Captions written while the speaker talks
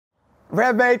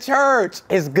Eastlake Church,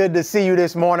 it's good to see you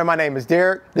this morning. My name is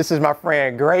Derek. This is my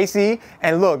friend Gracie.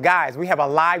 And look, guys, we have a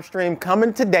live stream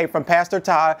coming today from Pastor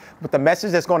Todd with a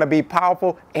message that's going to be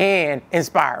powerful and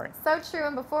inspiring. So true.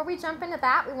 And before we jump into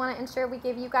that, we want to ensure we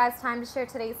give you guys time to share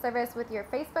today's service with your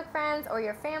Facebook friends or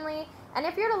your family. And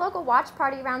if you're at a local watch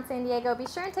party around San Diego, be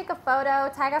sure and take a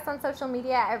photo, tag us on social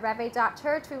media at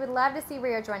reve.church. We would love to see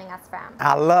where you're joining us from.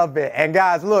 I love it. And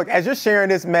guys, look, as you're sharing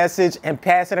this message and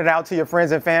passing it out to your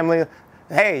friends and family,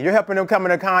 hey, you're helping them come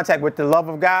into contact with the love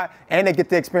of God, and they get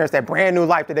to experience that brand new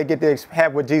life that they get to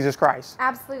have with Jesus Christ.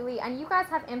 Absolutely. And you guys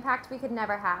have impact we could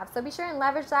never have. So be sure and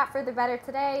leverage that for the better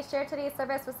today. Share today's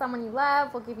service with someone you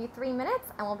love. We'll give you 3 minutes,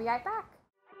 and we'll be right back.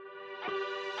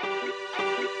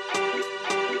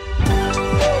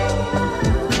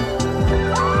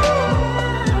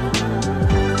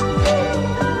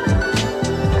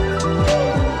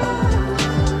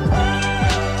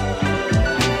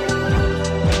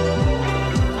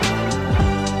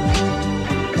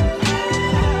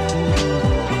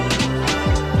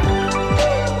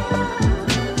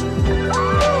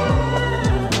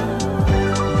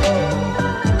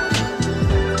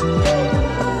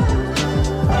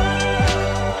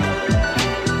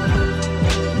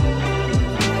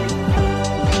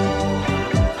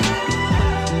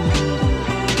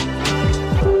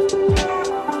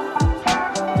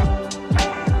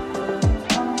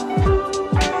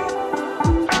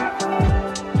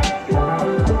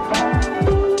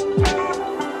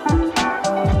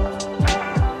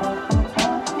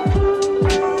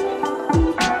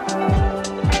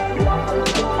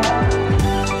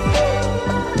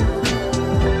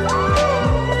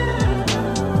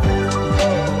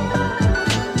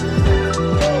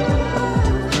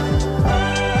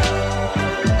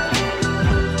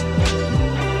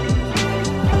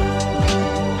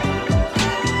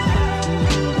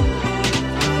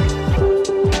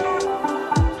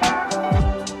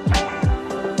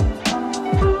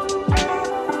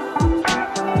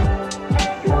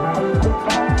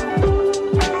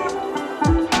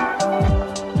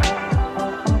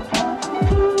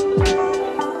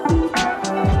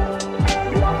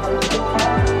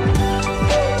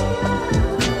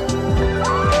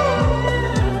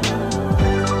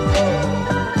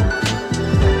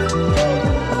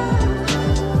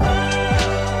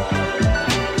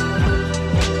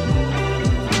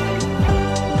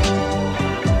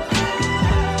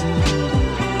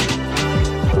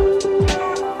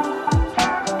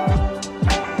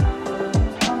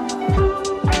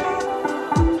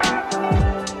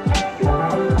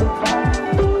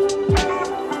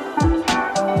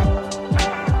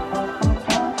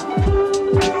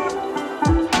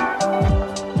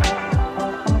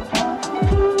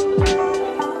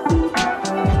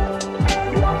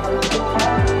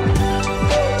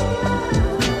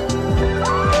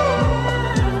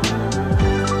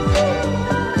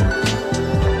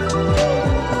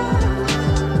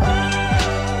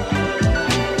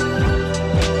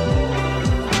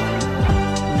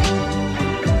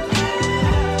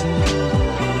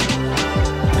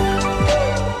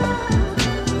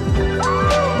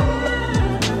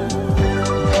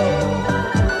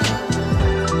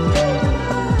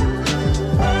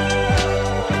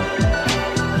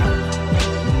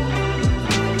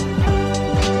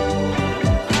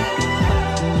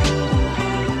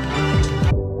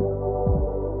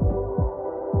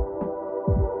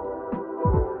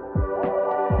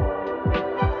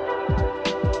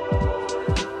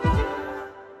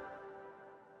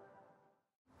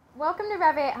 Welcome to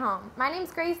Reve at Home. My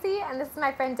name's Gracie, and this is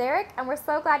my friend Derek, and we're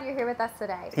so glad you're here with us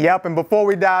today. Yep, and before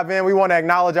we dive in, we want to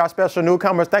acknowledge our special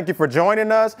newcomers. Thank you for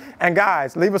joining us. And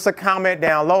guys, leave us a comment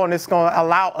down low, and it's going to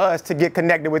allow us to get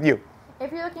connected with you.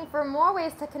 If you're looking for more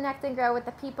ways to connect and grow with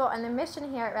the people and the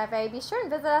mission here at Reve, be sure and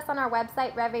visit us on our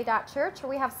website, reve.church, where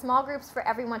we have small groups for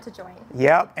everyone to join.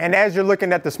 Yep, and as you're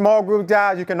looking at the small group,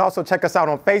 guys, you can also check us out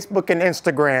on Facebook and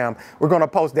Instagram. We're going to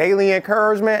post daily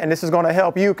encouragement, and this is going to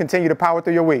help you continue to power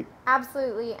through your week.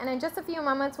 Absolutely, and in just a few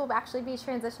moments, we'll actually be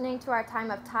transitioning to our time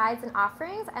of tithes and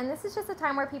offerings, and this is just a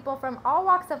time where people from all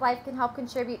walks of life can help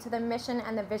contribute to the mission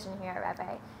and the vision here at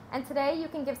Reve. And today, you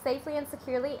can give safely and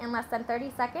securely in less than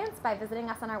 30 seconds by visiting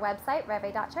us on our website,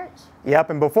 reve.church. Yep,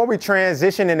 and before we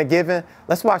transition into giving,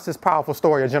 let's watch this powerful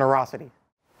story of generosity.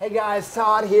 Hey guys,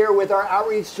 Todd here with our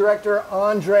outreach director,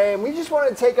 Andre, and we just wanted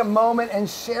to take a moment and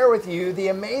share with you the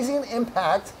amazing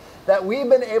impact that we've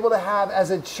been able to have as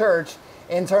a church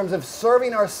in terms of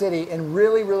serving our city in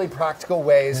really, really practical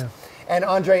ways. Yeah. And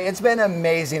Andre, it's been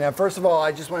amazing. And first of all,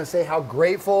 I just want to say how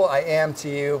grateful I am to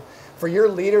you for your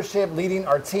leadership, leading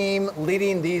our team,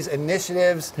 leading these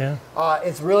initiatives. Yeah.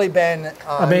 It's really been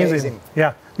amazing.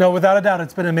 Yeah. No, without a doubt,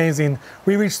 it's been amazing.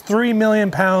 We reached 3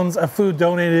 million pounds of food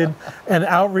donated and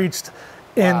outreached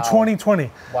in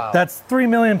 2020. Wow. That's 3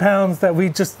 million pounds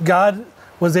that God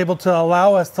was able to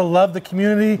allow us to love the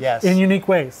community in unique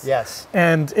ways. Yes.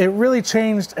 And it really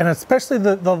changed, and especially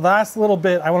the last little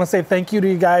bit, I want to say thank you to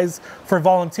you guys for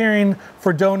volunteering,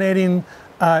 for donating.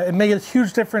 It made a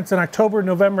huge difference in October,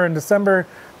 November, and December,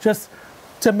 just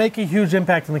to make a huge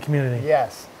impact in the community.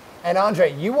 Yes. And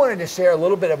Andre, you wanted to share a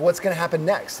little bit of what's going to happen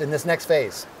next in this next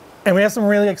phase. And we have some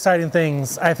really exciting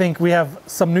things. I think we have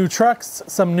some new trucks,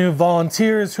 some new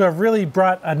volunteers who have really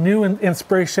brought a new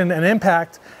inspiration and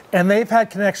impact, and they've had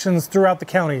connections throughout the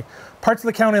county. Parts of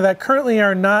the county that currently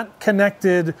are not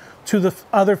connected to the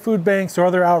other food banks or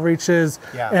other outreaches.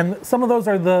 Yeah. And some of those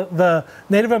are the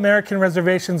Native American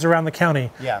reservations around the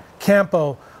county. Yeah.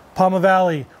 Campo, Palma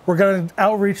Valley. We're going to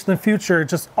outreach in the future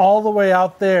just all the way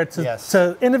out there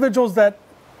to individuals that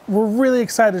we're really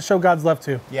excited to show God's love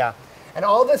to. Yeah. And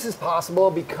all this is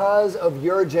possible because of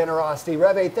your generosity.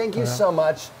 Reve, thank you so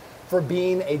much for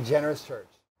being a generous church.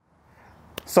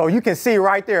 So you can see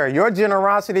right there, your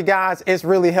generosity, guys, is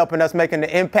really helping us making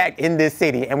the impact in this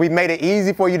city. And we've made it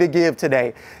easy for you to give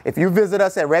today. If you visit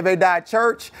us at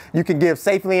Reve.Church, you can give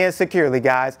safely and securely,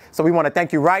 guys. So we want to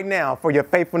thank you right now for your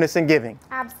faithfulness in giving.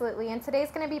 Absolutely. And today's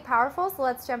going to be powerful, so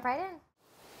let's jump right in.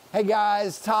 Hey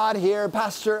guys, Todd here,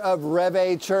 pastor of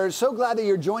Reve Church. So glad that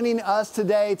you're joining us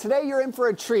today. Today you're in for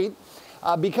a treat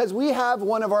because we have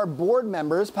one of our board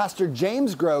members, Pastor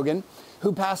James Grogan,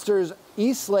 who pastors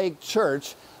Eastlake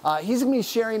Church. He's going to be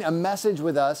sharing a message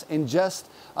with us in just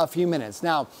a few minutes.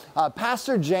 Now,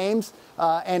 Pastor James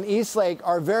and Eastlake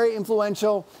are very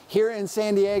influential here in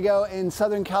San Diego, in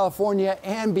Southern California,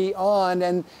 and beyond.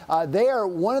 And they are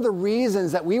one of the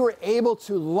reasons that we were able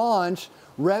to launch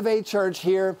Reve Church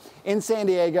here in San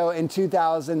Diego in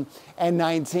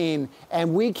 2019.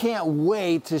 And we can't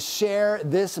wait to share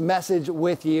this message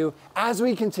with you as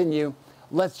we continue.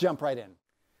 Let's jump right in.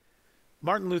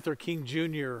 Martin Luther King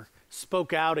Jr.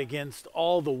 spoke out against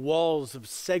all the walls of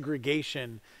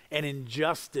segregation and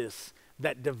injustice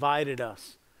that divided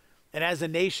us. And as a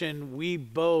nation, we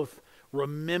both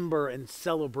remember and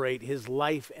celebrate his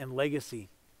life and legacy.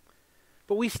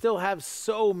 But we still have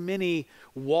so many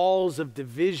walls of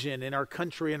division in our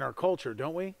country and our culture,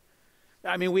 don't we?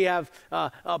 I mean, we have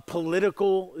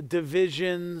political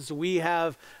divisions, we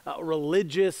have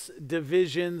religious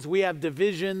divisions, we have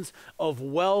divisions of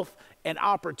wealth and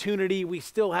opportunity. We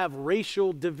still have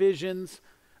racial divisions.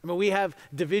 I mean, we have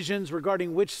divisions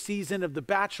regarding which season of The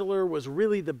Bachelor was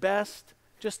really the best,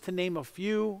 just to name a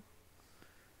few.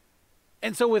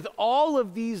 And so with all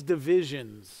of these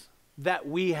divisions that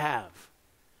we have,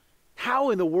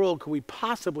 how in the world could we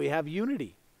possibly have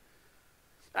unity?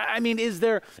 I mean, is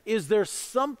there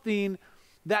something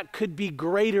that could be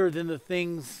greater than the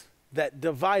things that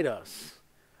divide us?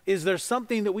 Is there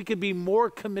something that we could be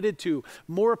more committed to,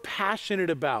 more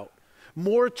passionate about,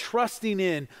 more trusting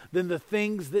in than the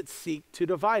things that seek to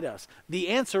divide us? The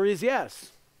answer is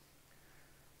yes.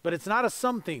 But it's not a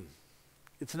something.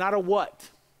 It's not a what.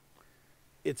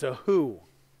 It's a who.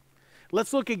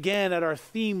 Let's look again at our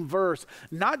theme verse,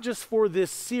 not just for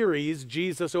this series,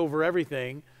 Jesus over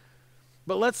everything,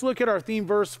 but let's look at our theme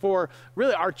verse for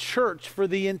really our church for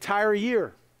the entire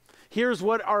year. Here's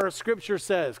what our scripture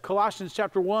says. Colossians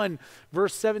chapter 1,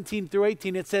 verse 17 through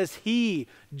 18. It says, He,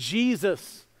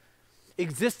 Jesus,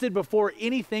 existed before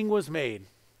anything was made,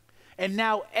 and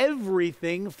now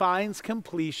everything finds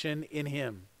completion in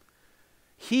him.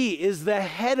 He is the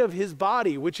head of his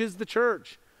body, which is the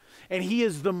church. And he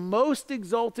is the most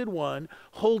exalted one,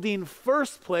 holding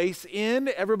first place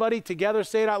in, everybody together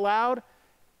say it out loud,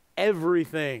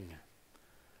 everything.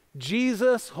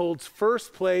 Jesus holds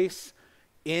first place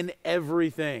in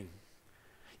everything.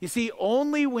 You see,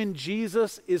 only when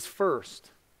Jesus is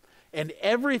first and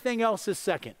everything else is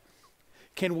second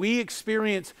can we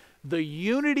experience the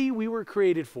unity we were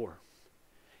created for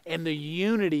and the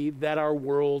unity that our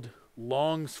world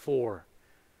longs for.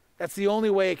 That's the only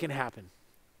way it can happen.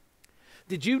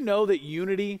 Did you know that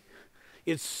unity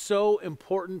is so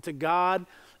important to God,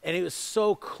 and it was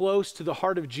so close to the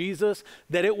heart of Jesus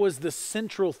that it was the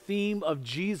central theme of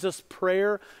Jesus'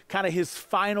 prayer, kind of his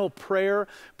final prayer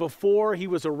before he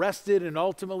was arrested and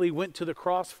ultimately went to the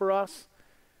cross for us?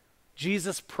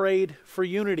 Jesus prayed for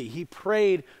unity. He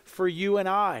prayed for you and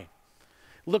I.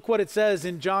 Look what it says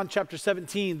in John chapter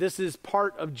 17. This is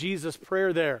part of Jesus'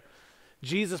 prayer there.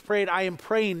 Jesus prayed, I am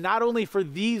praying not only for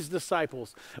these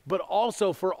disciples, but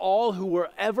also for all who will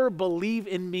ever believe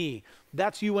in me.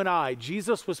 That's you and I.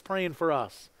 Jesus was praying for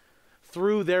us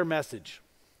through their message.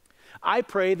 I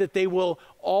pray that they will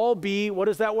all be, what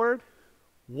is that word?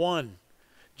 One.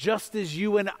 Just as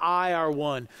you and I are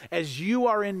one, as you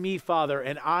are in me, Father,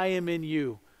 and I am in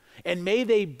you. And may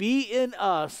they be in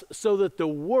us so that the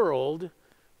world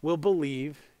will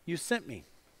believe you sent me.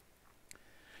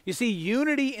 You see,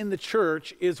 unity in the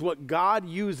church is what God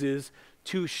uses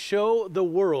to show the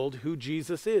world who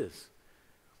Jesus is.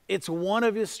 It's one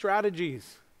of his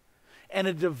strategies. And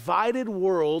a divided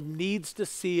world needs to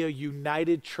see a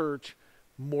united church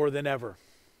more than ever.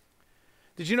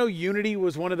 Did you know unity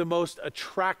was one of the most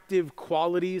attractive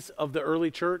qualities of the early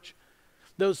church?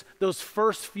 Those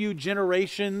first few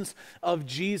generations of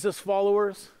Jesus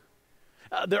followers,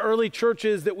 the early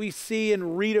churches that we see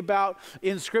and read about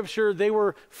in Scripture, they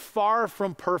were far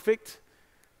from perfect,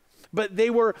 but they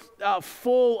were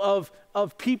full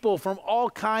of people from all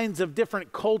kinds of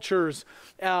different cultures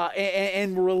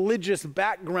and religious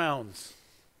backgrounds.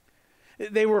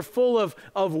 They were full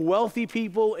of wealthy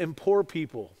people and poor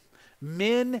people,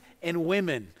 men and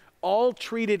women, all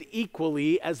treated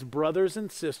equally as brothers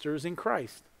and sisters in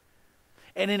Christ.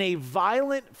 And in a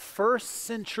violent first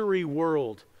century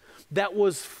world that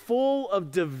was full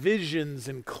of divisions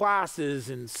and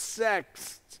classes and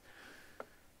sects,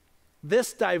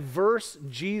 this diverse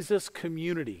Jesus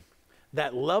community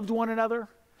that loved one another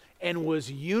and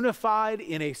was unified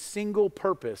in a single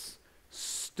purpose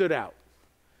stood out.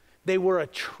 They were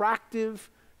attractive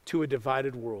to a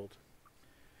divided world.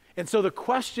 And so the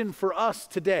question for us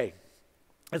today,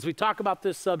 as we talk about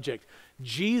this subject,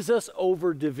 Jesus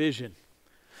over division,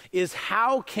 is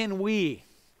how can we,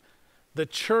 the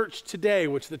church today,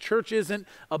 which the church isn't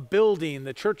a building,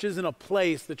 the church isn't a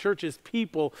place, the church is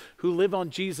people who live on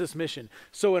Jesus' mission.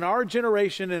 So in our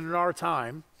generation and in our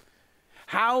time,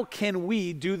 how can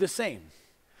we do the same?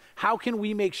 How can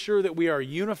we make sure that we are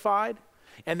unified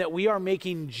and that we are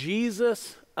making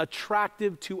Jesus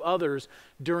attractive to others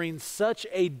during such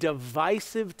a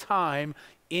divisive time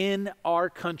in our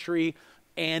country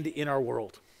and in our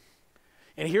world?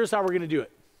 And here's how we're going to do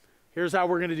it. Here's how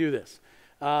we're going to do this.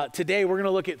 Today, we're going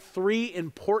to look at 3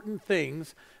 important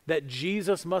things that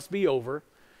Jesus must be over.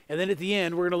 And then at the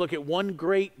end, we're going to look at one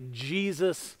great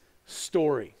Jesus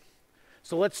story.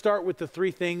 So let's start with the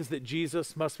 3 things that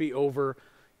Jesus must be over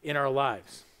in our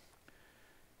lives.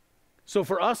 So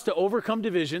for us to overcome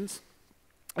divisions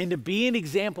and to be an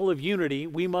example of unity,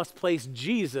 we must place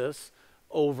Jesus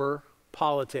over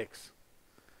politics.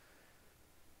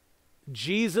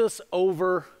 Jesus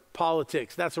over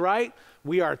politics. That's right.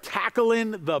 We are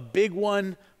tackling the big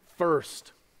one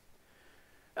first.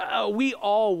 We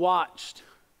all watched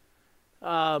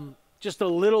just a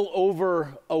little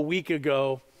over a week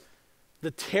ago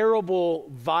the terrible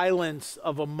violence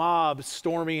of a mob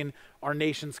storming our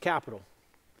nation's capital.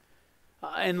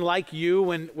 And like you,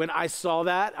 when I saw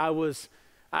that, I was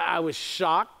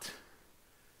shocked,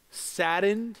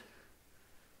 saddened,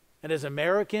 and as an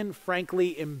American,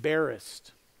 frankly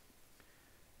embarrassed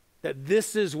that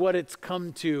this is what it's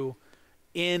come to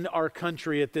in our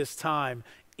country at this time,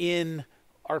 in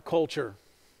our culture.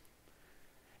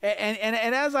 And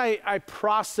as I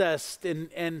processed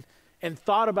and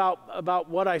thought about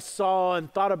what I saw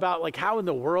and thought about like how in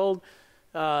the world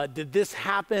did this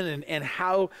happen and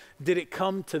how did it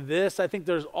come to this? I think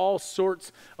there's all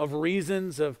sorts of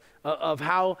reasons of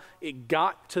how it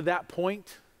got to that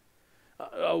point.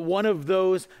 One of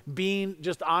those being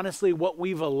just honestly what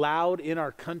we've allowed in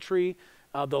our country,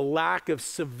 the lack of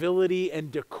civility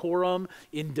and decorum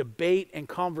in debate and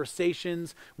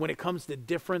conversations when it comes to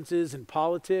differences in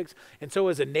politics. And so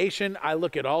as a nation, I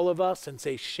look at all of us and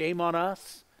say, shame on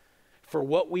us for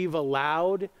what we've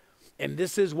allowed. And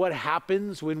this is what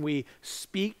happens when we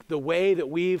speak the way that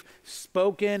we've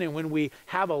spoken and when we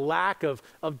have a lack of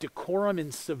decorum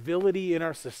and civility in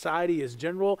our society as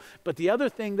general. But the other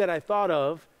thing that I thought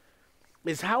of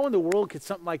is how in the world could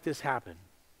something like this happen?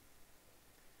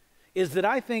 Is that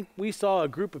I think we saw a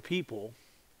group of people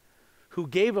who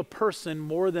gave a person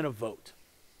more than a vote.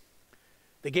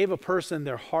 They gave a person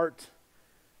their heart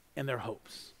and their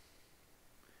hopes.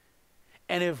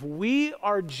 And if we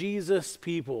are Jesus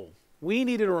people, we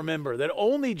need to remember that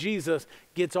only Jesus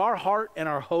gets our heart and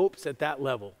our hopes at that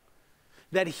level.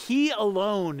 That he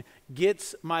alone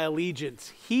gets my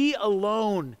allegiance. He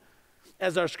alone,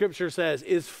 as our scripture says,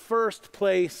 is first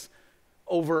place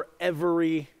over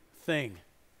everything.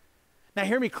 Now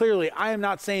hear me clearly. I am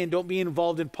not saying don't be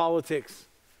involved in politics.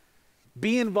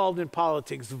 Be involved in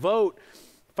politics. Vote.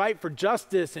 Fight for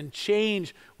justice and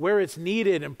change where it's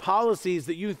needed, and policies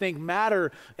that you think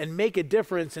matter, and make a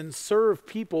difference and serve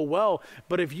people well.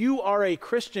 But if you are a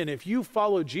Christian, if you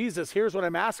follow Jesus, here's what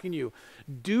I'm asking you.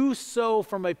 Do so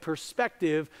from a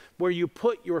perspective where you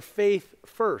put your faith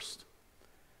first.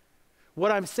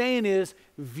 What I'm saying is,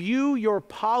 view your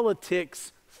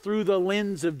politics through the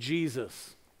lens of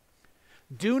Jesus.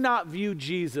 Do not view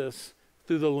Jesus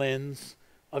through the lens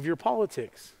of your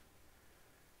politics.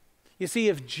 You see,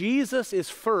 if Jesus is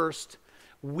first,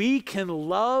 we can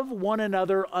love one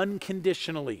another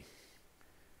unconditionally,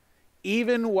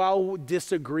 even while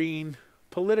disagreeing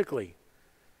politically.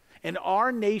 And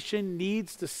our nation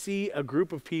needs to see a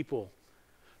group of people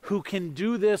who can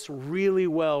do this really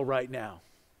well right now,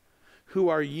 who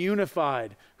are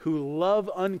unified, who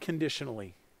love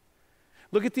unconditionally.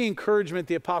 Look at the encouragement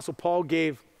the Apostle Paul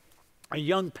gave a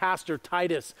young pastor,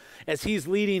 Titus, as he's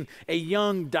leading a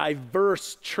young,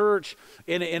 diverse church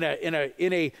in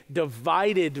a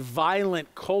divided,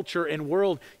 violent culture and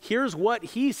world. Here's what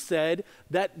he said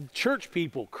that church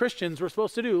people, Christians, were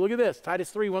supposed to do. Look at this,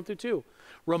 Titus 3, 1 through 2.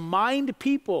 Remind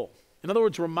people, in other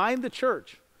words, remind the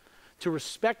church to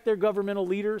respect their governmental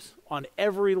leaders on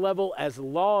every level as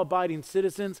law-abiding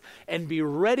citizens, and be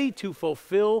ready to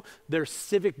fulfill their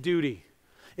civic duty.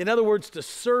 In other words, to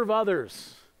serve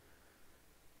others.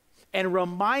 And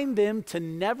remind them to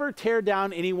never tear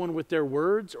down anyone with their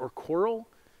words or quarrel,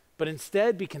 but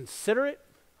instead be considerate,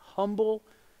 humble,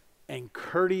 and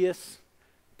courteous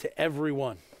to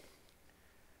everyone.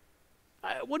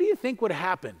 What do you think would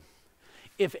happen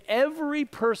if every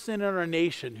person in our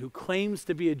nation who claims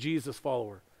to be a Jesus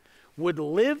follower would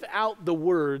live out the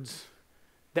words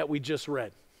that we just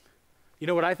read? You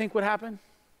know what I think would happen?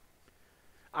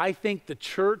 I think the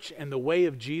church and the way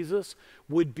of Jesus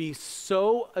would be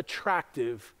so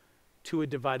attractive to a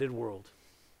divided world.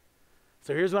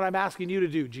 So here's what I'm asking you to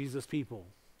do, Jesus people.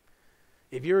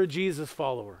 If you're a Jesus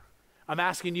follower, I'm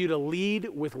asking you to lead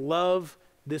with love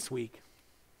this week.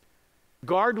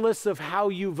 Regardless of how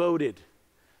you voted,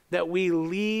 that we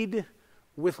lead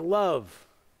with love.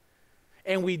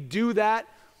 And we do that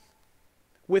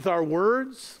with our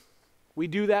words. We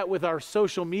do that with our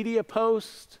social media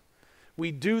posts.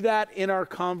 We do that in our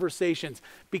conversations,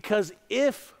 because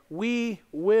if we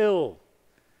will,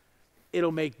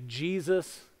 it'll make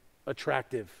Jesus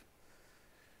attractive.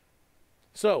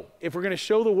 So, if we're going to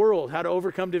show the world how to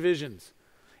overcome divisions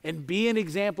and be an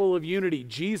example of unity,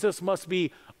 Jesus must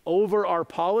be over our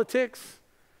politics.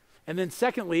 And then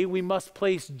secondly, we must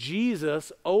place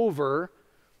Jesus over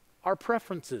our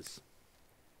preferences.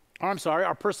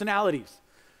 Our personalities.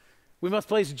 We must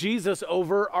place Jesus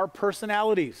over our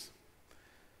personalities.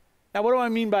 Now, what do I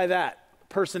mean by that?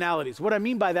 Personalities. What I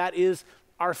mean by that is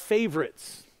our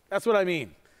favorites. That's what I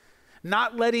mean.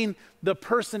 Not letting the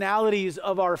personalities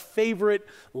of our favorite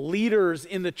leaders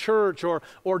in the church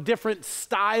or different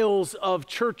styles of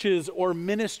churches or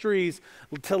ministries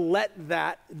to let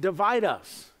that divide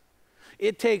us.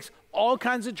 It takes all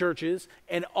kinds of churches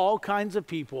and all kinds of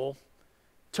people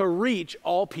to reach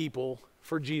all people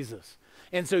for Jesus.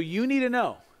 And so you need to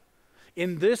know,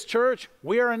 in this church,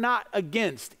 we are not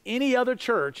against any other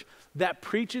church that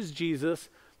preaches Jesus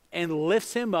and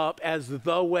lifts him up as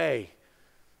the way.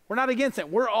 We're not against it.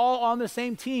 We're all on the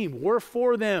same team. We're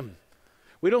for them.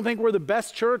 We don't think we're the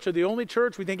best church or the only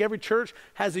church. We think every church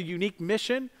has a unique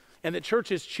mission, and that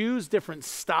churches choose different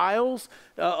styles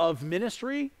of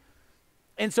ministry.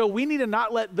 And so we need to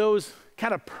not let those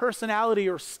kind of personality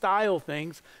or style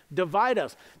things divide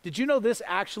us. Did you know this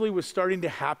actually was starting to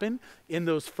happen in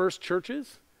those first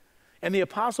churches? And the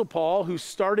Apostle Paul, who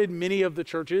started many of the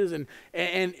churches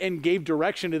and gave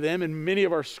direction to them, and many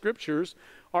of our scriptures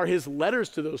are his letters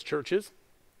to those churches.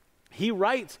 He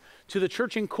writes to the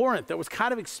church in Corinth that was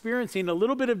kind of experiencing a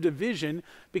little bit of division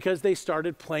because they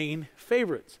started playing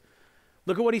favorites.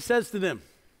 Look at what he says to them.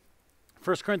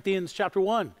 1 Corinthians chapter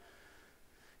 1.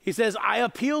 He says, I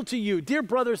appeal to you, dear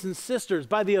brothers and sisters,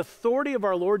 by the authority of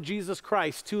our Lord Jesus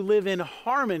Christ, to live in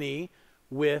harmony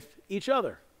with each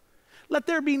other. Let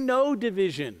there be no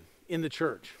division in the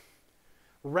church.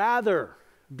 Rather,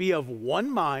 be of one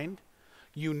mind,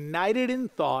 united in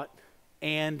thought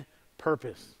and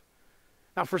purpose.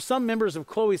 Now, for some members of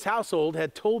Chloe's household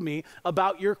had told me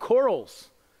about your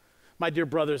quarrels, my dear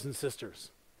brothers and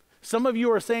sisters. Some of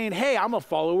you are saying, hey, I'm a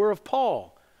follower of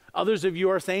Paul. Others of you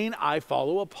are saying, I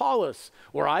follow Apollos,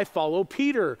 or I follow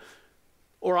Peter,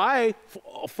 or I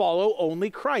follow only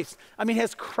Christ. I mean,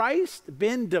 has Christ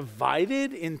been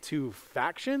divided into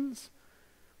factions?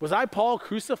 Was I Paul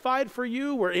crucified for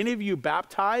you? Were any of you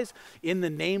baptized in the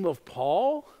name of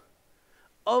Paul?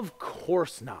 Of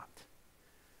course not.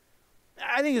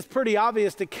 I think it's pretty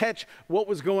obvious to catch what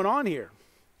was going on here.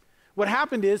 What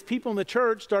happened is people in the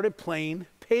church started playing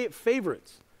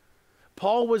favorites.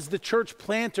 Paul was the church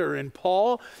planter, and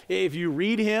Paul, if you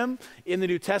read him in the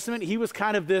New Testament, he was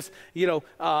kind of this,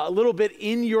 a little bit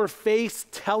in your face,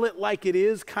 tell it like it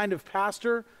is kind of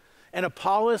pastor. And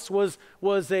Apollos was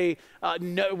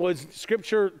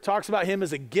Scripture talks about him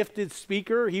as a gifted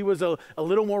speaker. He was a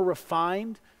little more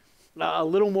refined, a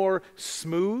little more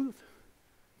smooth,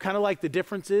 kind of like the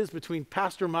differences between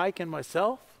Pastor Mike and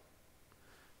myself.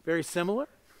 Very similar.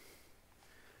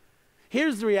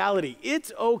 Here's the reality.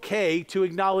 It's okay to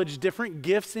acknowledge different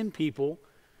gifts in people,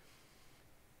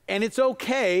 and it's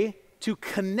okay to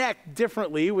connect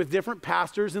differently with different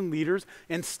pastors and leaders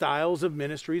and styles of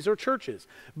ministries or churches.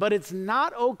 But it's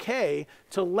not okay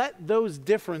to let those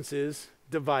differences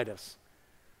divide us.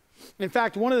 In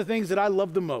fact, one of the things that I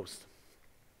love the most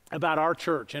about our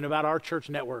church and about our church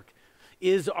network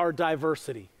is our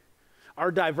diversity. Our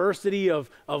diversity of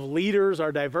leaders,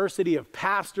 our diversity of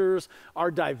pastors, our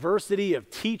diversity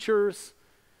of teachers.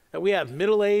 We have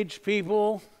middle-aged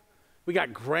people, we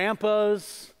got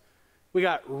grandpas, we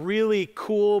got really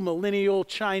cool millennial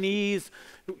Chinese,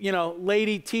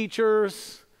 lady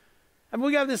teachers. I mean,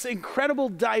 we got this incredible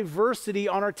diversity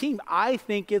on our team. I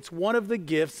think it's one of the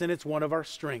gifts and it's one of our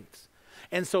strengths.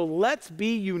 And so let's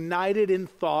be united in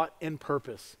thought and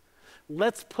purpose.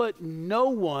 Let's put no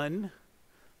one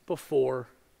before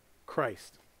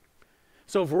Christ.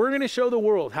 So if we're going to show the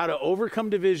world how to overcome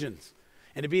divisions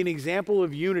and to be an example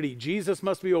of unity, Jesus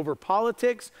must be over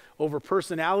politics, over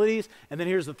personalities, and then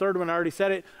here's the third one, I already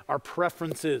said it, our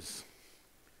preferences.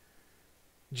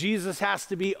 Jesus has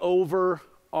to be over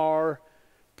our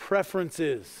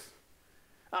preferences.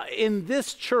 In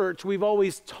this church, we've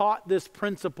always taught this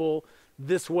principle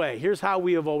this way. Here's how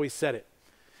we have always said it.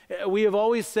 We have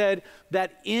always said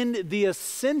that in the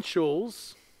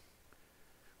essentials,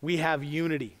 we have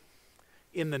unity.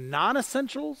 In the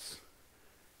non-essentials,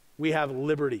 we have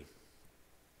liberty.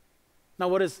 Now,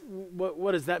 what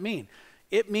does that mean?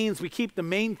 It means we keep the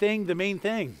main thing the main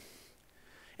thing.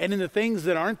 And in the things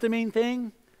that aren't the main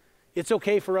thing, it's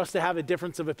okay for us to have a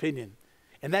difference of opinion.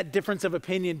 And that difference of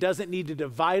opinion doesn't need to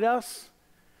divide us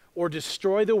or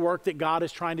destroy the work that God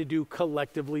is trying to do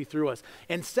collectively through us.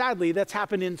 And sadly, that's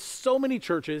happened in so many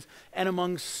churches and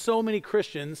among so many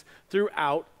Christians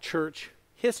throughout church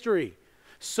history.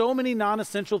 So many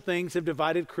non-essential things have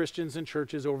divided Christians and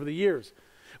churches over the years.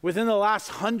 Within the last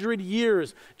 100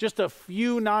 years, just a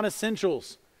few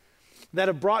non-essentials that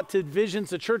have brought divisions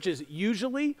to churches.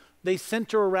 Usually, they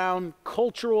center around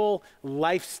cultural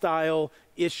lifestyle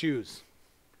issues.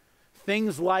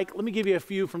 Things like, let me give you a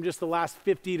few from just the last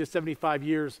 50 to 75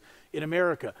 years in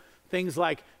America. Things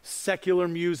like secular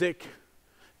music,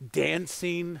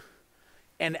 dancing,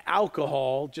 and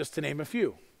alcohol, just to name a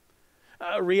few.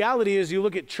 Reality is, you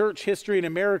look at church history in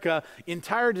America,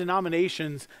 entire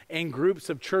denominations and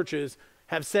groups of churches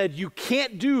have said you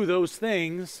can't do those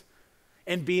things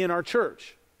and be in our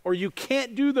church, or you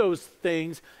can't do those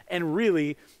things and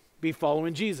really be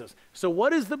following Jesus. So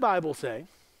what does the Bible say?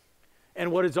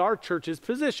 And what is our church's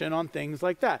position on things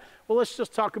like that? Well, let's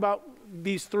just talk about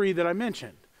these three that I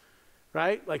mentioned,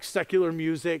 right? Like secular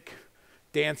music,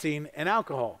 dancing, and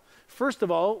alcohol. First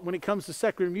of all, when it comes to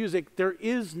secular music, there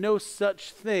is no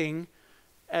such thing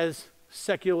as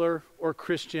secular or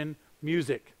Christian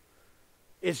music.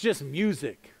 It's just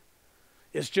music.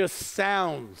 It's just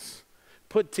sounds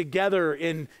put together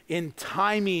in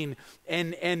timing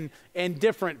and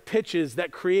different pitches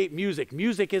that create music.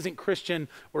 Music isn't Christian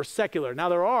or secular. Now,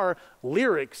 there are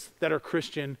lyrics that are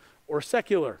Christian or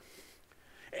secular.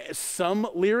 Some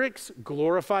lyrics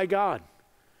glorify God,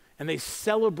 and they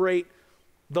celebrate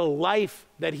the life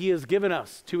that he has given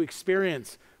us to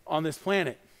experience on this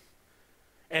planet.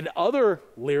 And other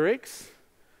lyrics,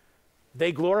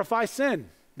 they glorify sin.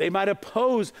 They might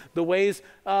oppose the ways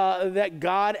that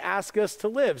God asks us to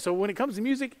live. So when it comes to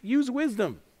music, use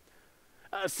wisdom.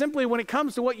 Simply, when it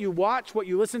comes to what you watch, what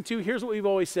you listen to, here's what we've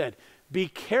always said. Be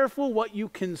careful what you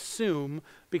consume,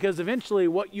 because eventually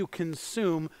what you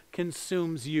consume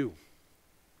consumes you.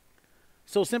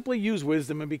 So simply use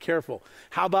wisdom and be careful.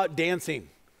 How about dancing?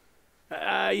 There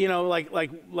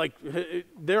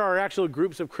are actual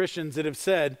groups of Christians that have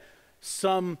said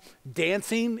some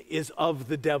dancing is of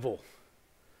the devil.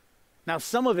 Now,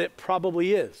 some of it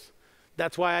probably is.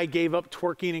 That's why I gave up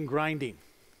twerking and grinding.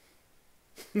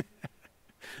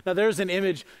 Now, there's an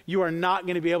image you are not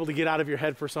going to be able to get out of your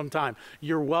head for some time.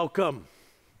 You're welcome.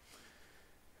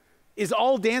 Is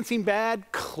all dancing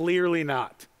bad? Clearly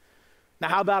not. Now,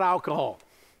 how about alcohol?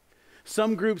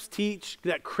 Some groups teach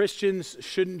that Christians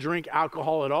shouldn't drink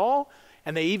alcohol at all,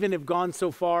 And they even have gone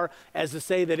so far as to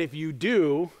say that if you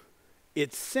do,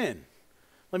 it's sin.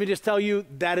 Let me just tell you,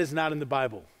 that is not in the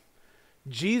Bible.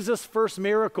 Jesus' first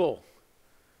miracle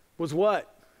was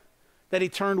what? That he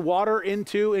turned water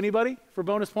into, anybody for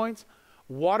bonus points?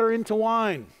 Water into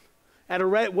wine at a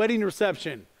wedding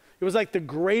reception. It was like the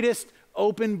greatest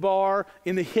open bar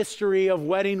in the history of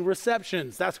wedding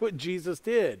receptions. That's what Jesus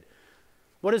did.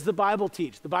 What does the Bible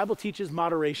teach? The Bible teaches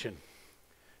moderation.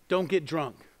 Don't get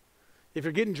drunk. If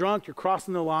you're getting drunk, you're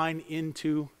crossing the line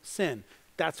into sin.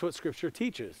 That's what Scripture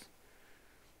teaches.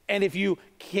 And if you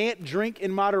can't drink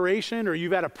in moderation, or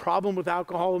you've had a problem with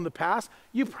alcohol in the past,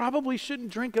 you probably shouldn't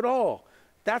drink at all.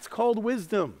 That's called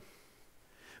wisdom.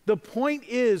 The point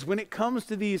is, when it comes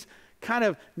to these kind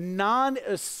of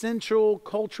non-essential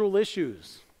cultural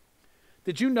issues,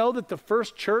 did you know that the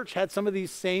first church had some of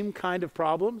these same kind of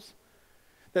problems?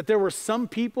 That there were some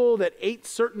people that ate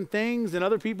certain things and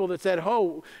other people that said,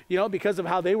 oh, because of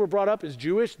how they were brought up as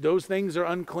Jewish, those things are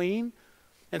unclean.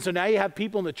 And so now you have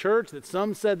people in the church that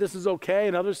some said this is okay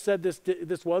and others said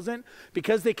this wasn't.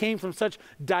 Because they came from such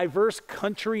diverse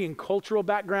country and cultural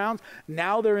backgrounds,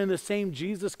 now they're in the same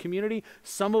Jesus community.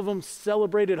 Some of them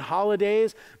celebrated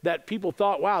holidays that people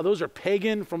thought, wow, those are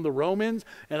pagan from the Romans,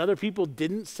 and other people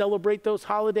didn't celebrate those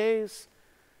holidays.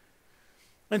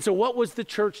 And so what was the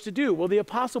church to do? Well, the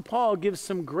Apostle Paul gives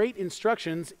some great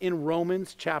instructions in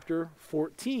Romans chapter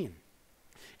 14.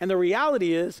 And the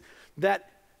reality is that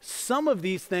some of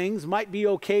these things might be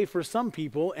okay for some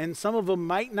people, and some of them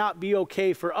might not be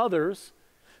okay for others.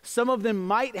 Some of them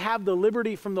might have the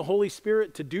liberty from the Holy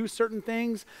Spirit to do certain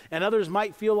things, and others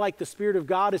might feel like the Spirit of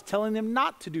God is telling them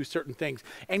not to do certain things.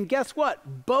 And guess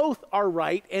what? Both are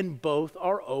right and both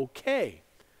are okay.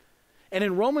 And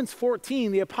in Romans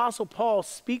 14, the Apostle Paul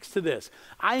speaks to this.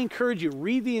 I encourage you,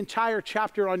 read the entire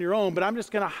chapter on your own, but I'm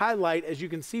just going to highlight, as you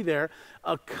can see there,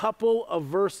 a couple of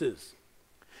verses.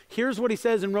 Here's what he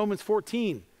says in Romans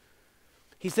 14.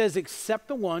 He says, "Except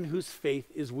the one whose faith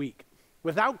is weak,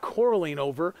 without quarreling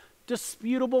over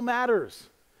disputable matters."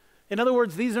 In other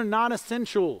words, these are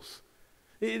non-essentials.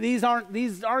 These aren't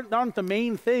the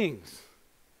main things.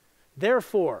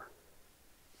 Therefore,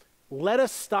 let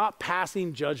us stop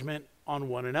passing judgment on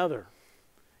one another.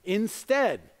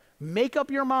 Instead, make up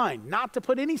your mind not to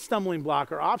put any stumbling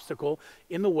block or obstacle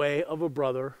in the way of a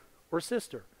brother or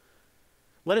sister.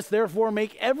 Let us therefore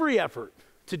make every effort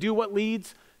to do what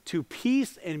leads to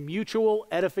peace and mutual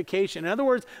edification. In other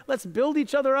words, let's build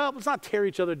each other up. Let's not tear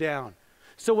each other down.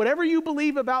 So whatever you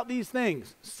believe about these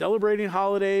things, celebrating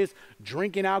holidays,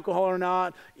 drinking alcohol or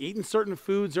not, eating certain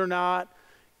foods or not,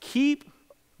 keep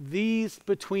these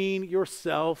between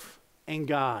yourself and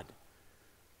God.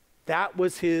 That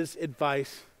was his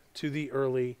advice to the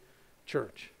early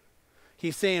church.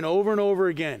 He's saying over and over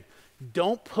again,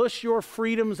 don't push your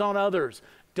freedoms on others.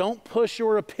 Don't push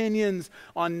your opinions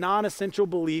on non-essential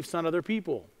beliefs on other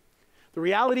people. The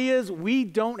reality is, we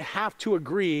don't have to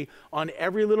agree on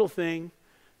every little thing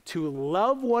to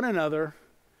love one another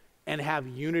and have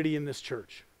unity in this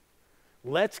church.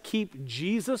 Let's keep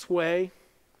Jesus' way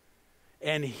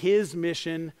and his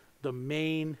mission the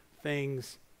main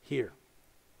things here.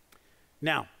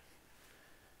 Now,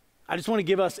 I just want to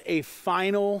give us a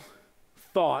final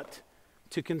thought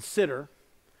to consider,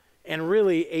 and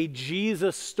really a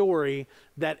Jesus story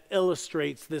that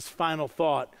illustrates this final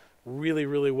thought really,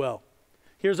 really well.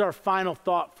 Here's our final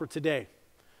thought for today.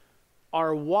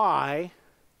 Our why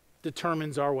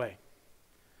determines our way.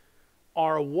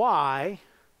 Our why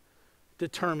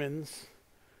determines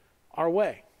our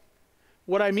way.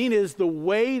 What I mean is the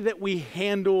way that we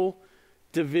handle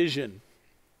division,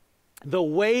 the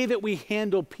way that we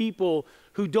handle people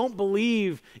who don't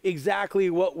believe exactly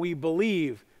what we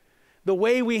believe, the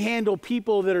way we handle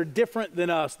people that are different than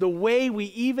us, the way we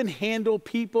even handle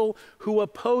people who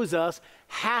oppose us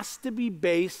has to be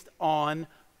based on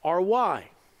our why.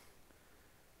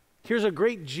 Here's a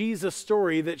great Jesus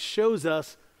story that shows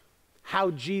us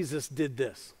how Jesus did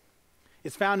this.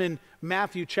 It's found in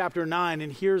Matthew chapter 9,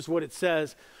 and here's what it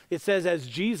says. It says, as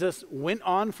Jesus went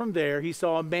on from there, he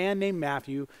saw a man named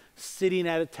Matthew sitting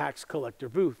at a tax collector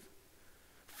booth.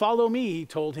 "Follow me," he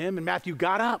told him, and Matthew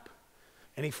got up,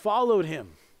 and he followed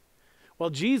him.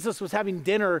 While Jesus was having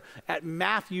dinner at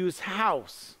Matthew's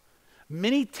house,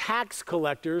 many tax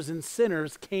collectors and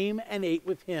sinners came and ate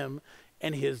with him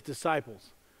and his disciples.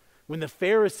 When the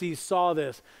Pharisees saw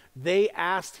this, they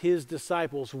asked his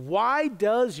disciples, "Why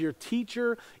does your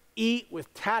teacher eat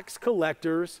with tax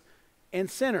collectors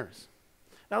and sinners?"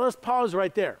 Now let's pause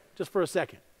right there just for a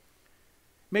second.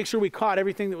 Make sure we caught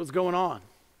everything that was going on.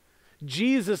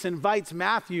 Jesus invites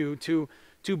Matthew to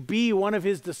be one of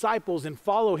his disciples and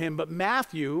follow him, but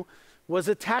Matthew was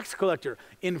a tax collector.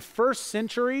 In first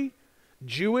century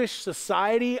Jewish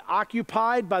society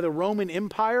occupied by the Roman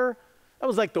Empire, that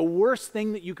was like the worst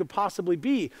thing that you could possibly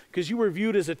be, because you were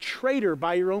viewed as a traitor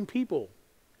by your own people.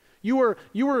 You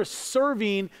were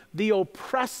serving the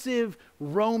oppressive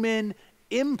Roman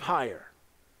Empire.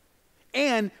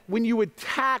 And when you would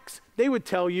tax, they would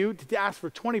tell you to ask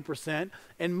for 20%,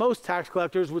 and most tax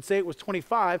collectors would say it was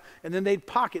 25%, and then they'd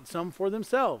pocket some for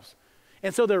themselves.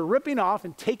 And so they're ripping off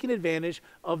and taking advantage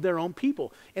of their own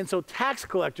people. And so tax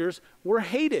collectors were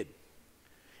hated.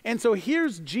 And so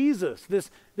here's Jesus,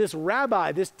 this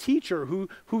rabbi, this teacher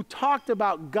who talked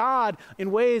about God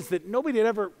in ways that nobody had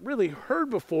ever really heard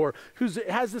before, who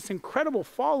has this incredible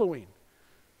following.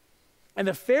 And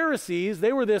the Pharisees,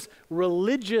 they were this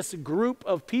religious group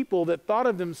of people that thought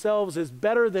of themselves as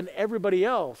better than everybody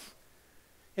else.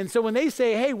 And so when they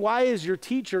say, hey, why is your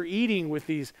teacher eating with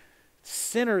these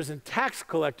sinners and tax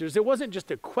collectors? It wasn't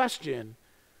just a question.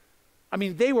 I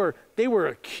mean, they were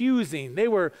accusing, they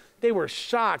were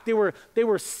shocked, they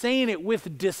were saying it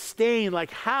with disdain,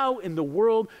 like, how in the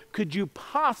world could you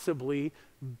possibly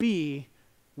be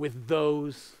with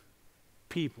those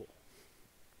people?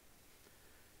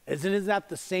 Isn't that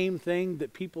the same thing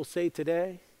that people say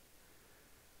today?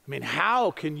 I mean,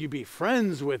 how can you be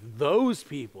friends with those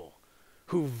people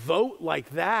who vote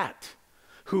like that,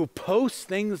 who post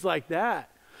things like that,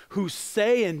 who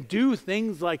say and do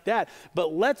things like that?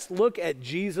 But let's look at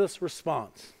Jesus'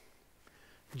 response.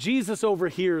 Jesus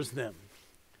overhears them.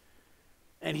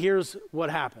 And here's what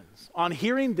happens. On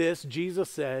hearing this, Jesus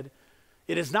said,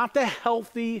 "It is not the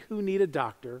healthy who need a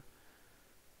doctor,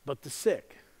 but the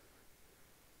sick."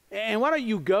 And why don't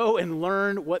you go and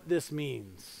learn what this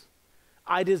means?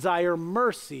 I desire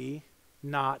mercy,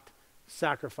 not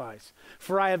sacrifice.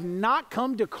 For I have not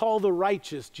come to call the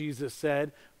righteous, Jesus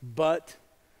said, but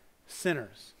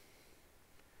sinners.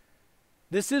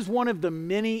 This is one of the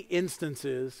many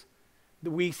instances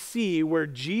that we see where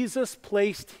Jesus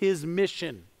placed his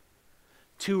mission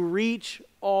to reach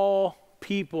all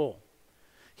people.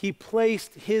 He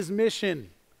placed his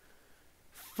mission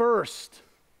first,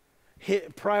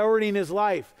 priority in his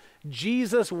life.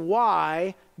 Jesus'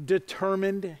 why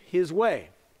determined his way.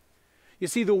 You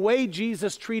see, the way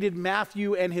Jesus treated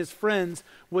Matthew and his friends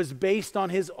was based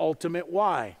on his ultimate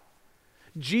why.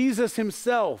 Jesus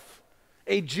himself,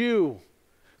 a Jew,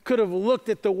 could have looked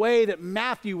at the way that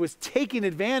Matthew was taking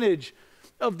advantage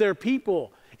of their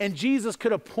people, and Jesus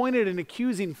could have pointed an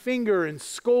accusing finger and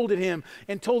scolded him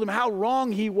and told him how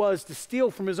wrong he was to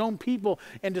steal from his own people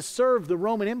and to serve the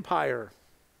Roman Empire.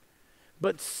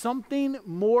 But something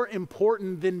more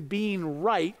important than being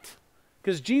right,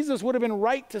 because Jesus would have been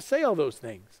right to say all those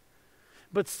things,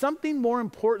 but something more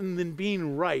important than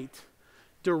being right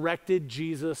directed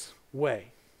Jesus'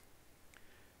 way.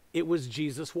 It was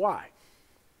Jesus' why.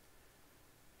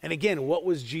 And again, what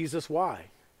was Jesus' why?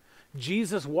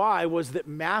 Jesus' why was that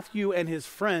Matthew and his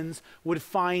friends would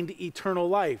find eternal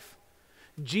life.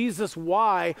 Jesus'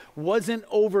 why wasn't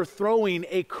overthrowing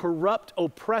a corrupt,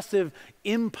 oppressive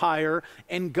empire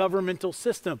and governmental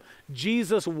system.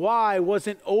 Jesus' why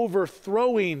wasn't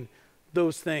overthrowing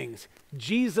those things.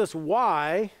 Jesus'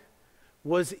 why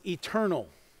was eternal.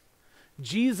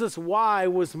 Jesus' why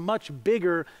was much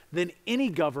bigger than any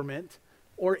government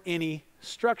or any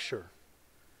structure.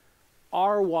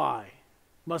 Our why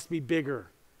must be bigger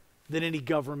than any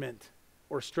government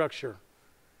or structure.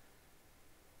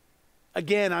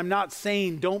 Again, I'm not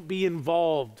saying don't be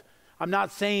involved. I'm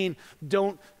not saying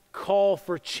don't call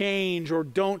for change or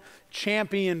don't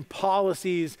champion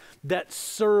policies that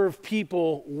serve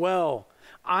people well.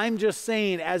 I'm just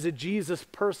saying, as a Jesus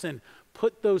person,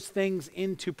 put those things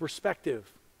into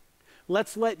perspective.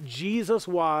 Let's let Jesus'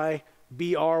 why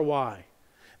be our why.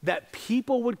 That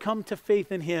people would come to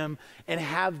faith in him and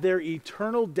have their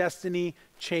eternal destiny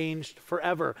changed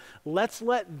forever. Let's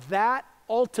let that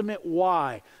ultimate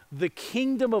why, the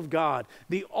kingdom of God,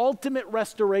 the ultimate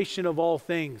restoration of all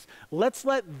things, let's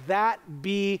let that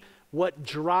be what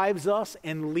drives us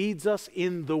and leads us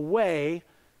in the way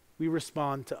we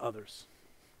respond to others.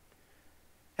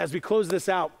 As we close this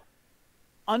out,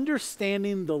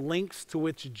 understanding the lengths to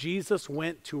which Jesus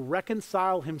went to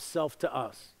reconcile himself to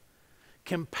us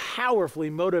can powerfully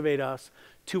motivate us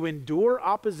to endure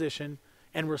opposition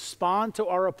and respond to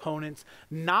our opponents,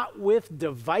 not with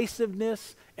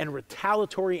divisiveness and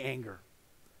retaliatory anger,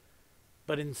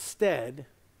 but instead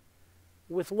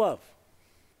with love.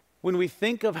 When we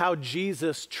think of how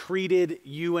Jesus treated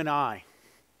you and I,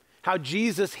 how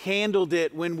Jesus handled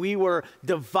it when we were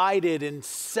divided and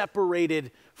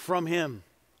separated from him,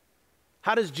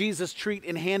 How does Jesus treat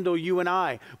and handle you and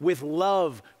I? With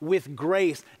love, with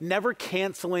grace, never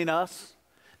canceling us,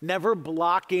 never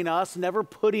blocking us, never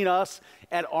putting us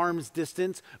at arm's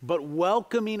distance, but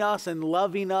welcoming us and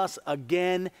loving us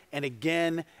again and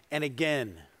again and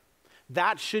again.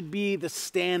 That should be the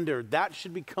standard. That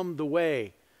should become the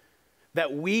way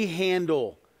that we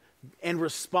handle and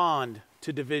respond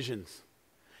to divisions.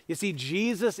 You see,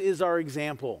 Jesus is our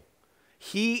example.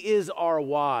 He is our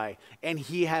why, and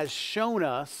he has shown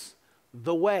us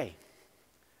the way.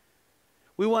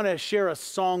 We want to share a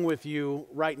song with you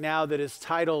right now that is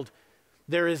titled,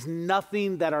 "There is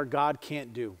Nothing That Our God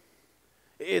Can't Do."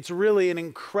 It's really an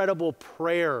incredible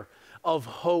prayer of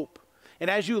hope. And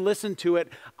as you listen to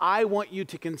it, I want you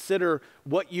to consider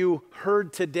what you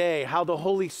heard today, how the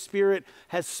Holy Spirit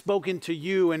has spoken to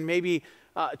you and maybe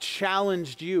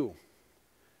challenged you.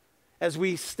 As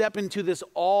we step into this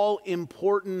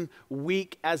all-important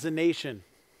week as a nation,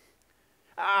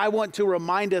 I want to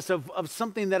remind us of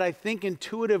something that I think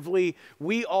intuitively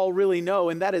we all really know,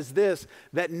 and that is this,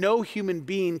 that no human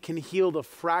being can heal the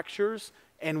fractures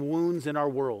and wounds in our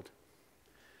world.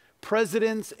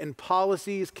 Presidents and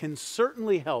policies can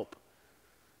certainly help,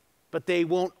 but they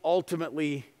won't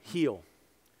ultimately heal.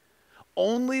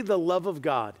 Only the love of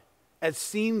God, as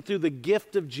seen through the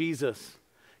gift of Jesus,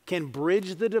 can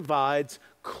bridge the divides,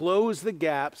 close the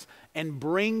gaps, and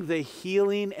bring the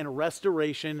healing and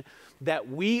restoration that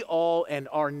we all and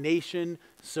our nation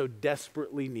so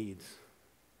desperately needs.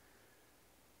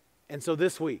 And so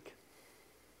this week,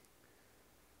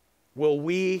 will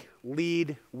we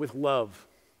lead with love?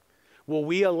 Will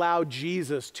we allow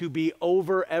Jesus to be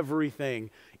over everything,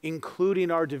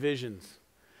 including our divisions?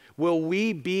 Will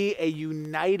we be a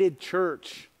united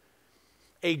church?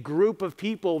 A group of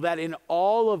people that in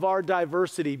all of our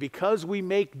diversity, because we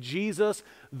make Jesus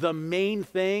the main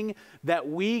thing, that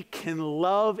we can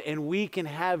love and we can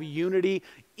have unity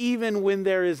even when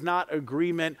there is not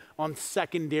agreement on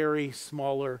secondary,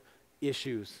 smaller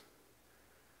issues.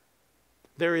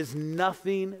 There is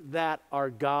nothing that our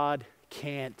God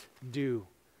can't do.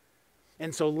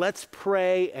 And so let's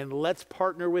pray and let's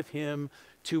partner with him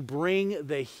to bring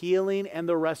the healing and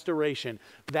the restoration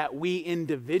that we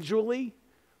individually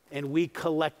and we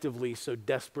collectively so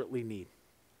desperately need.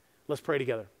 Let's pray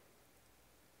together.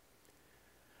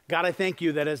 God, I thank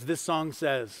you that as this song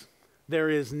says, there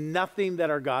is nothing that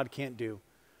our God can't do.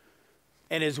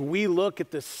 And as we look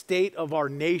at the state of our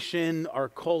nation, our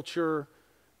culture,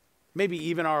 maybe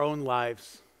even our own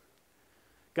lives,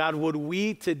 God, would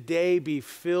we today be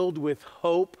filled with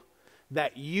hope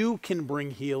that you can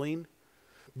bring healing,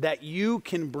 that you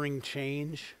can bring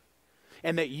change,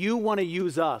 and that you want to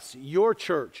use us, your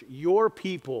church, your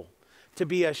people, to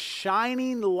be a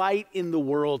shining light in the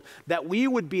world, that we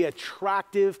would be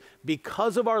attractive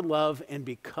because of our love and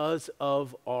because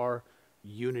of our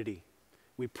unity.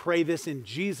 We pray this in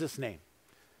Jesus' name.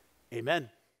 Amen.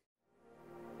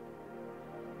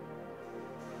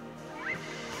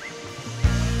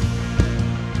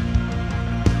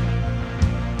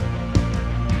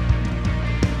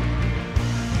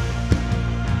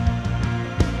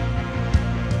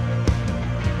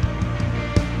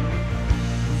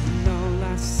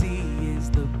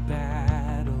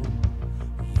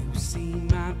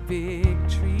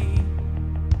 Victory.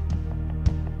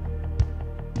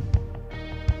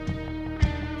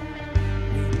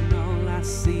 When all I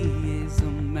see is a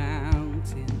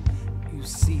mountain, you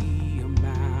see a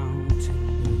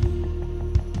mountain.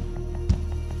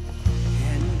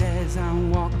 And as I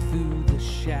walk through the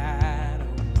shadow,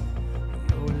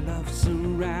 your love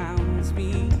surrounds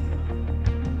me.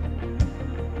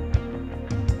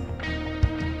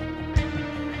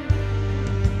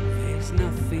 There's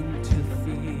nothing to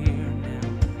fear now,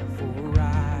 for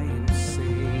I am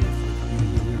safe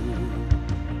with you.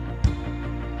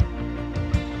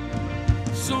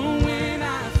 So when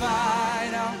I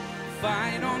fight, I'll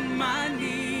fight on my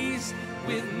knees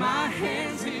with my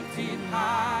hands lifted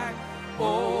high.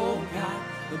 Oh God,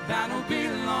 the battle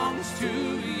belongs to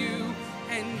you,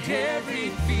 and every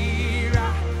fear I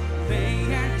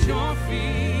lay at your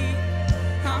feet.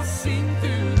 I'll sing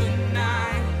through the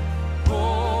night.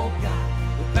 Oh God,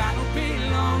 the battle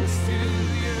belongs to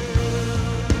you.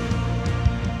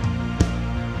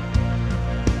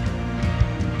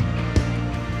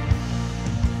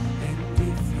 And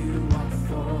if you are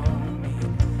for me,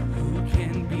 who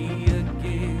can be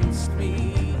against me?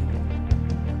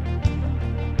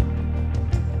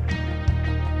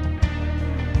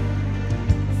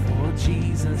 For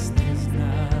Jesus, there's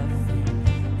nothing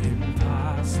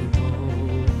impossible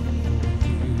for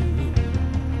you.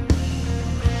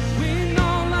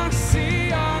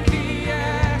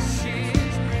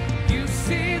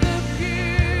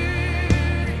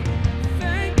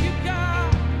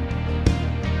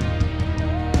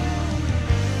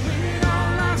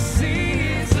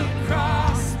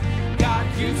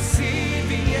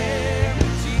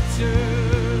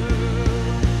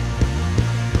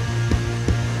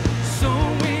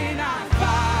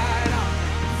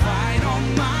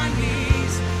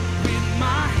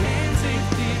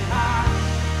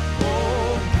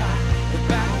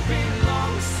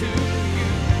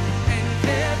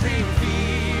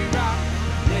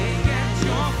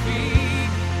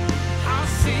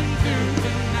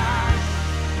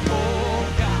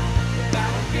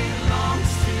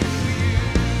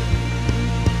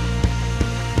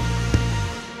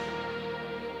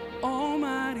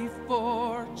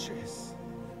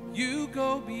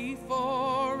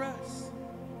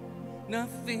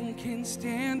 Nothing can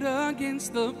stand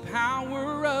against the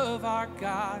power of our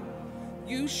God.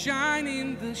 You shine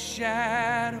in the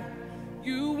shadow.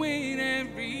 You win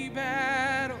every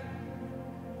battle.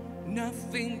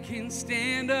 Nothing can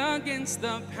stand against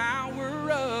the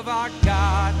power of our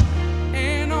God.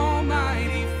 An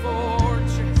almighty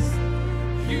fortress,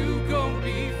 you go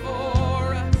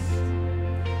before us.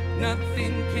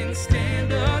 Nothing can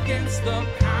stand against the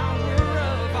power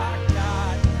of our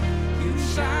God. You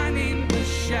shine in the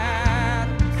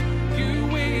shadows, you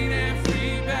win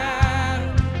every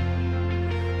battle.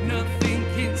 Nothing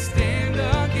can stand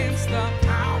against the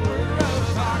power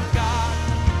of our God.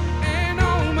 An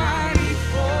almighty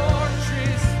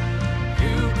fortress,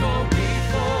 you go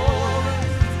before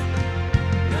us.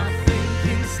 Nothing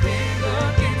can stand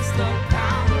against the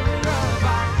power of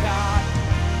our God.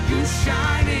 You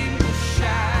shine in the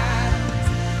shadows,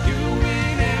 you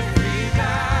win every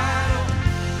battle.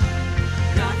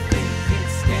 Nothing can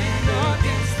stand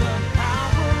against the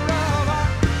power of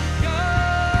our God.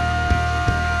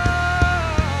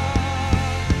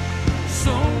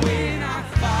 So when I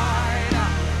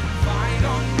fight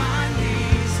on my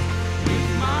knees with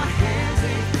my hands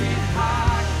lifted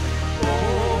high.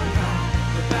 Oh God,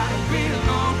 the battle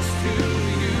belongs to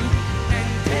you, and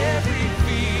every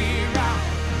fear I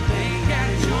lay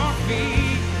at your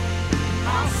feet.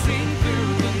 I'll sing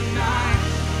through the night.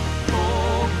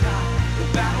 Oh God, the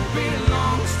battle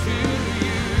belongs to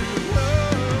you.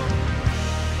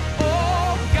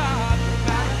 Oh God, the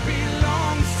battle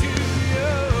belongs to you.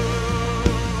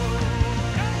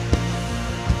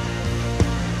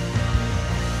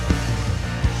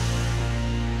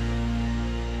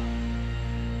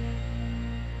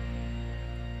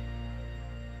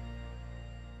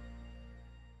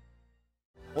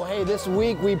 Well, hey, this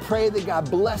week we pray that God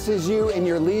blesses you in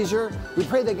your leisure. We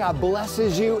pray that God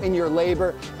blesses you in your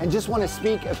labor, and just want to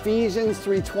speak Ephesians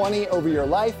 3:20 over your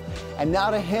life. And now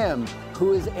to Him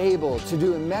who is able to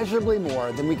do immeasurably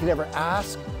more than we could ever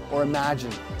ask or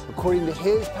imagine, according to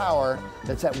His power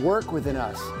that's at work within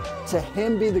us. To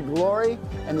Him be the glory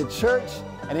and the church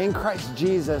and in Christ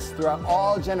Jesus throughout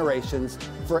all generations,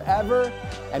 forever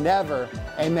and ever.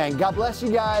 Amen. God bless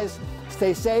you guys.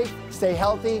 Stay safe, stay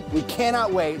healthy. We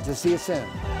cannot wait to see you soon.